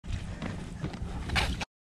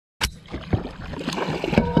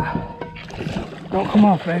Don't come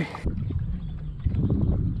off, baby.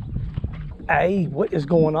 Hey, what is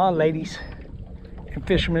going on, ladies? And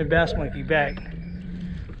Fisherman Bass Monkey back.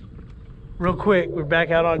 Real quick, we're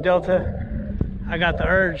back out on Delta. I got the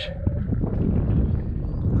urge.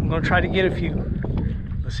 I'm gonna try to get a few.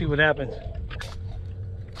 Let's see what happens.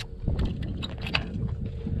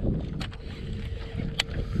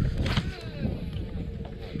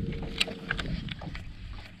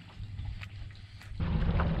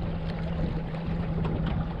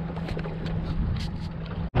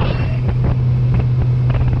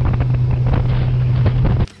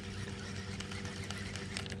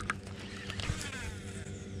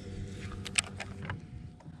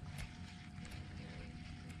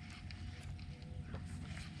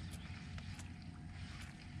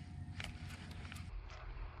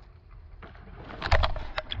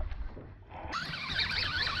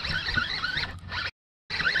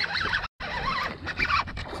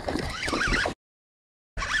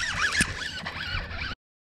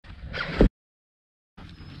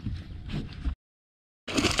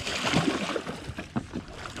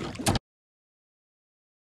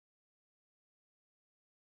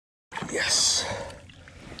 Yes.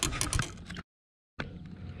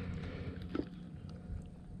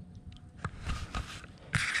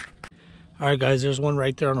 All right, guys, there's one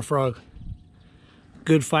right there on a frog.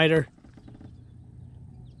 Good fighter.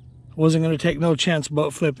 Wasn't going to take no chance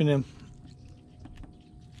butt flipping him.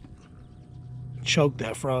 Choked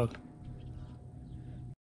that frog.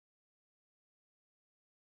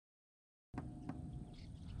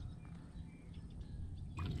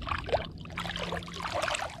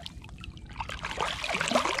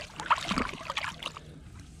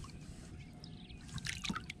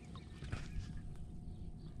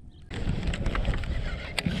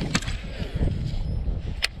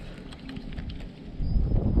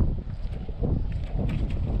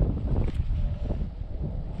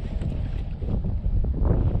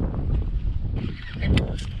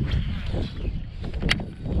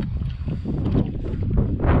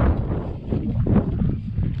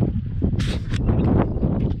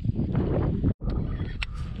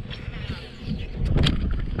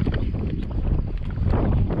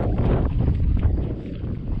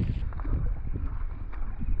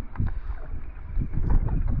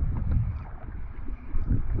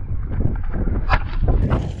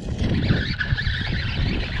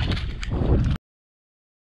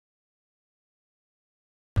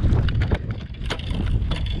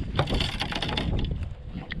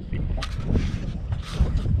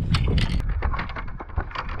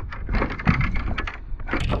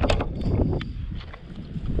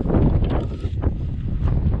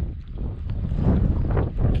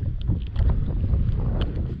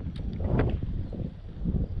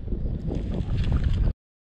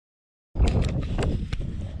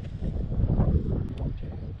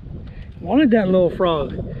 Wanted that little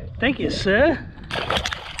frog. Thank you, sir.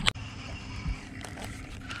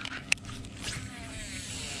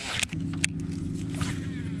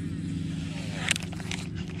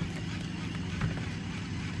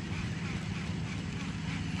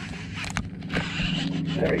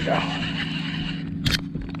 There we go.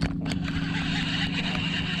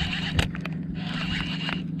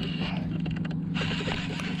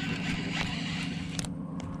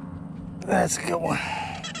 That's a good one.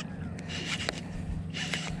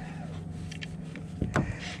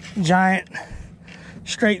 Giant,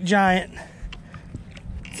 straight giant.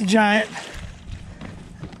 It's a giant.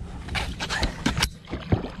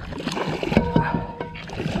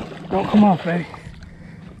 Don't come off, baby.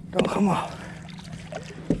 Don't come off.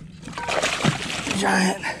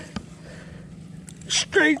 Giant,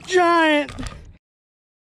 straight giant.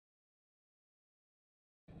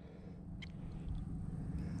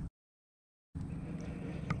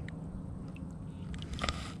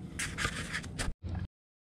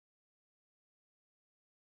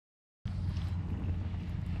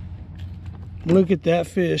 Look at that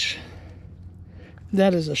fish.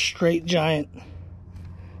 That is a straight giant.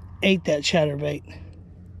 Ate that chatterbait.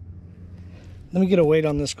 Let me get a weight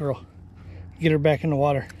on this girl. Get her back in the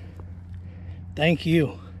water. Thank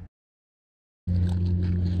you.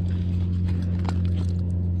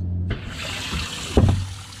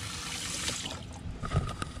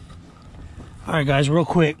 All right, guys, real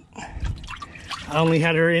quick. I only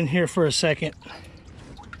had her in here for a second.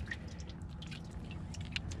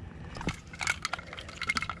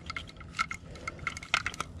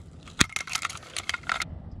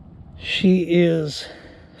 She is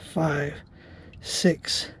 5,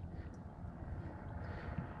 6,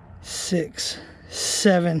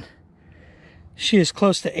 7. She is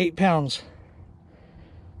close to 8 pounds.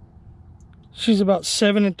 She's about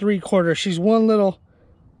 7 3/4. She's one little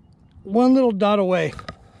dot away.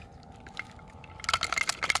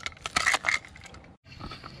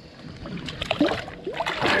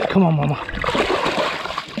 Come on, mama.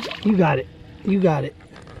 You got it. You got it.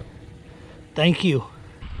 Thank you.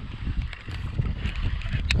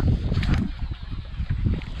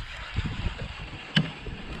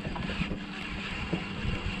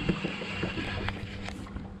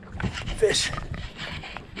 Fish.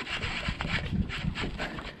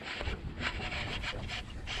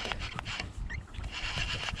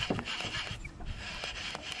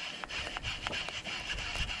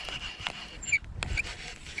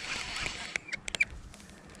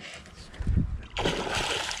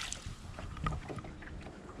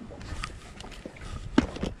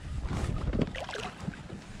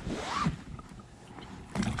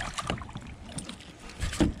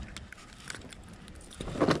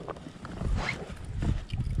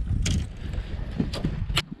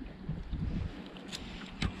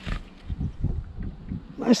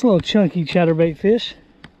 Nice little chunky chatterbait fish.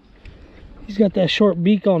 He's got that short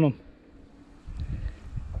beak on him.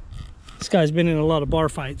 This guy's been in a lot of bar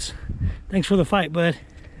fights. Thanks for the fight, bud.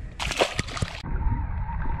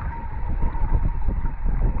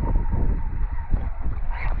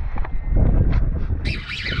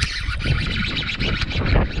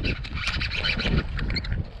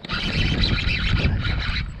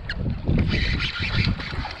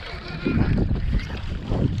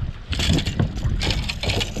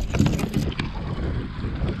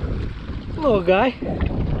 Little guy.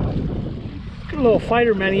 Good little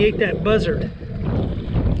fighter, man. He ate that buzzard.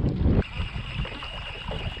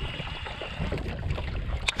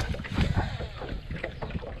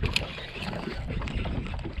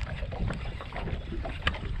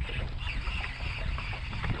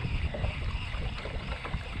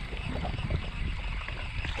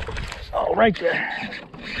 Oh, right there.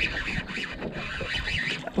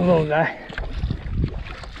 Little guy.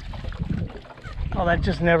 Oh, that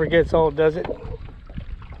just never gets old, does it?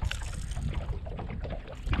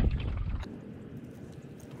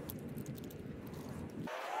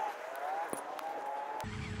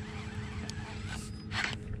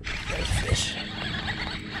 There's fish.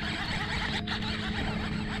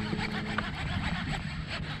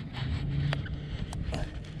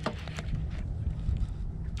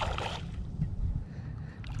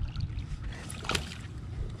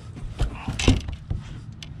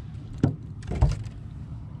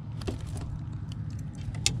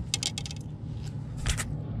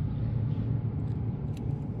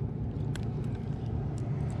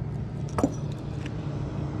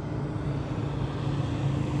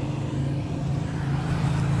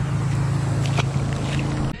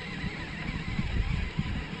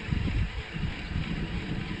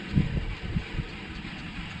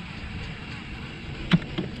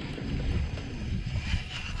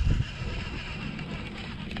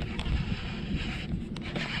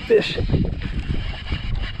 Fish.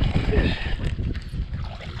 Fish.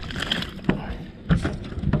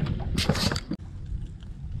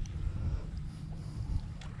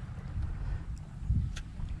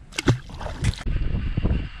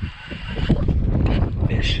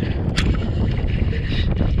 Fish. Fish.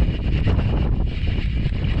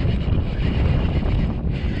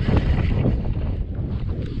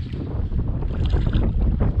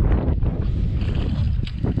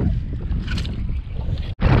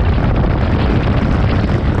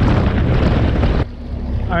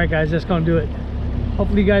 Alright guys, that's gonna do it.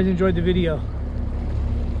 Hopefully you guys enjoyed the video.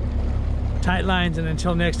 Tight lines, and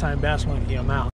until next time, Bass Monkey, I'm out.